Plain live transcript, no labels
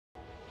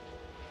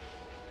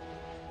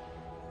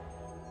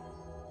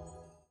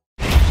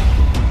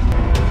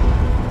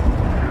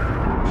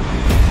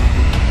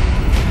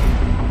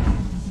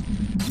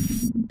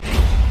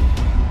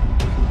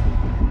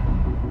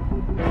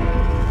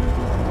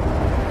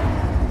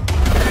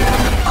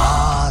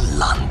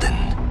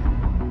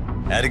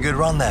Had a good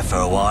run there for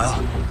a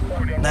while.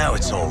 Now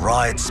it's all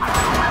riots,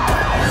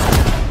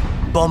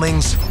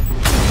 bombings,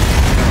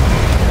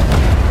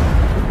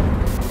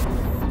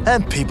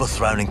 and people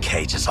thrown in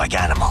cages like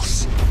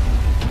animals.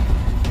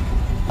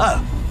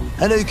 Oh,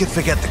 and who could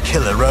forget the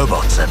killer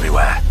robots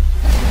everywhere?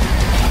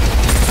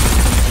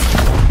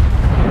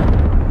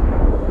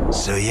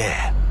 So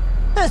yeah,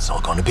 that's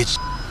all gonna be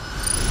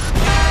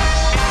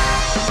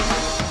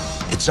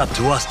It's up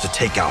to us to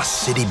take our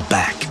city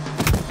back.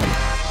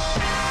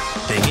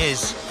 Thing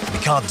is, we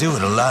can't do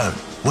it alone.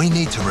 We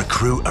need to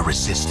recruit a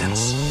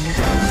resistance.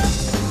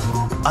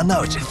 I know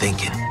what you're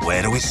thinking.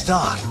 Where do we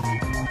start?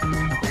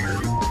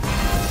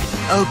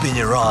 Open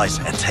your eyes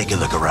and take a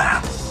look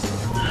around.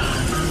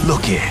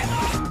 Look here.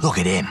 Look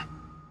at him.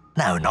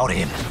 No, not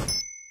him.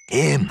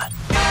 Him.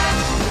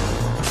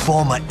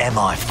 Former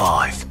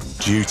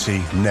MI5.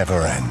 Duty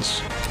never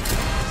ends.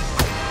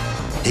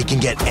 He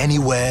can get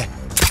anywhere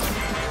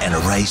and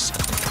erase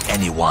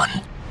anyone.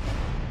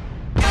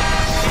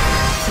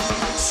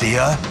 See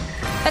her?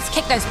 Let's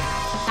kick those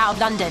out of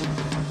London.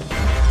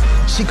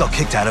 She got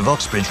kicked out of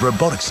Oxbridge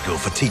Robotics School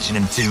for teaching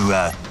him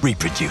to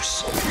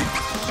reproduce.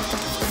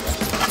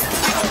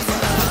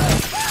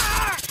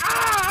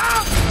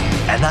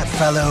 And that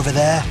fella over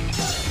there?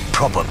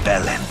 Proper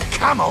bellend.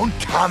 Come on,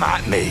 come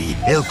at me.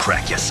 He'll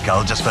crack your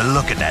skull just for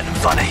looking at him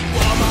funny.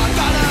 What am I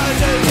gonna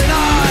do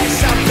tonight?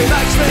 Something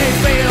makes me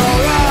feel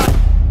alright.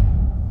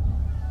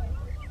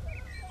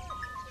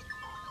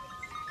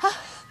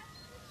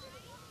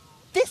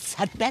 This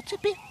had better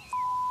be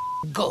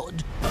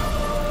good.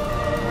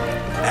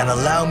 And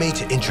allow me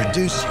to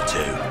introduce you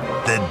to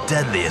the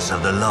deadliest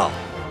of the lot.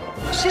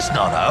 She's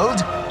not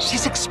old,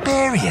 she's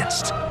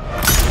experienced.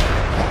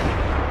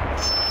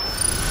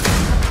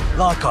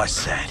 Like I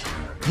said,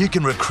 you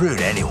can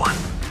recruit anyone,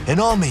 and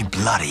I mean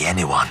bloody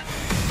anyone.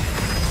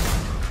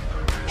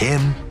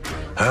 Him,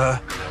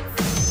 her,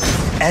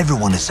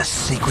 everyone is a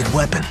secret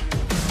weapon.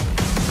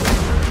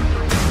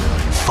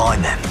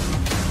 Find them,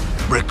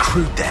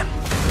 recruit them,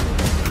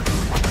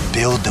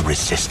 build the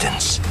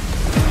resistance.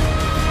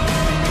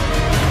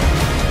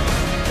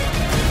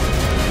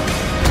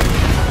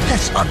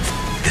 Let's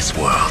this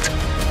world.